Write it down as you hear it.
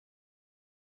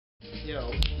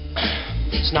Yo,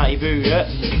 it's Natty Boo, yeah?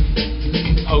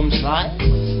 HomeSlice.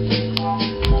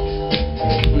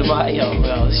 No matter,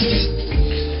 well, this is just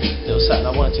a little something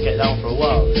I wanted to get down for a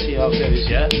while. See how it goes,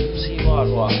 yeah? See what.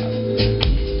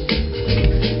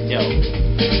 Yo,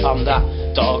 I'm that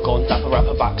doggone dapper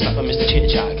rapper backsnapper, Mr.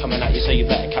 Chit Chat coming at you, so you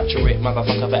better catch a rip,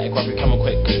 motherfucker. Better grab your camera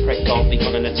quick, cause prick can't be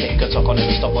on in a tick. Talk on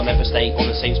never stop, I'll never stay on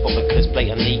the same spot, because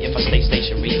blatantly, if I stay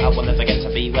stationary, I will never get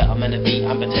to be where I'm meant to be,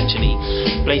 and potentially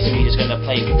blazingly just gonna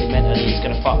play with me mentally. It's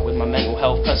gonna fuck with my mental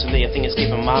health. Personally, I think it's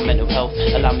giving my mental health.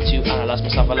 Allow me to analyse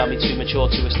myself, allow me to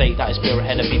mature to a state that is pure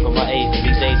ahead of people my age.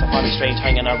 These days I find it strange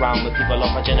hanging around with people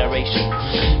of my generation,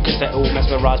 cause they're all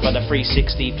mesmerised by the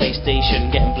 360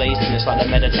 PlayStation, getting blazed, and it's like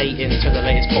they're meditating to the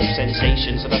latest pop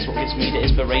sensation. So that's what gives me the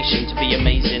inspiration to be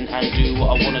amazing and do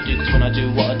what I wanna do, cause when I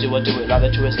do what I do it like the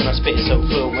truest, and I spit it so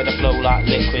fluent with a flow like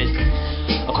liquid.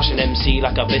 I crush an MC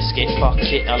like a biscuit, fuck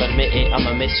it, I'll admit it, I'm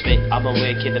a misfit, I'm a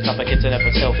weird kid, the type of kid to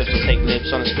never tell fibs or take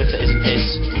libs on a split that isn't his.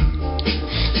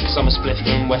 Cause I'm a split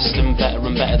from Western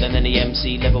veteran, better than any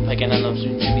MC, level pegging, and I'm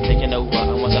soon to be taking over.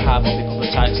 And once I have, I'll be proper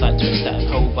tags like Twister and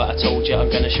Hover. I told ya,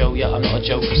 I'm gonna show ya, I'm not a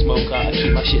joker smoker, I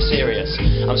keep my shit serious.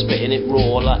 I'm spitting it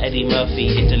raw like Eddie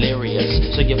Murphy in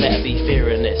Delirious, so you better be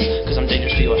fearing this, cause I'm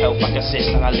dangerous for your health like a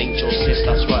cyst, and I linked your sis,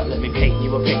 that's right, let me paint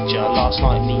you a picture. Last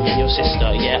night, me and your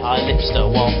sister, yeah, I lipsed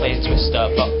her while playing Twister,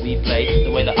 but we play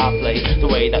the way that I play, the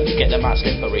way that you get them out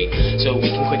slippery, so we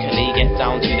can quickly get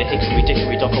down to the hickory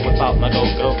dickory dock. I whip out my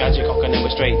go-go gadget cock, and then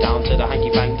we're straight down to the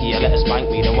hanky-panky. I let her spank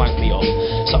me, then wank me off.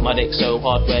 Suck my dick so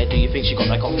hard, where do you think she got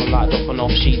that cough from? Like dropping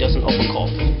off, she doesn't offer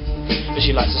cough, but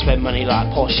she likes to spend money like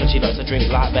posh, and she likes to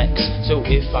drink like Bex. So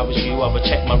if I was you, I would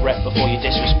check my rep before you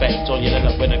disrespect, or you'll end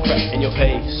up with a crep in your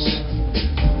face.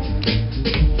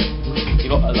 You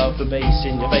gotta love the bass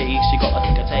in your face, you gotta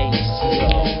take a taste. Yo,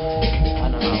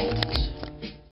 I know.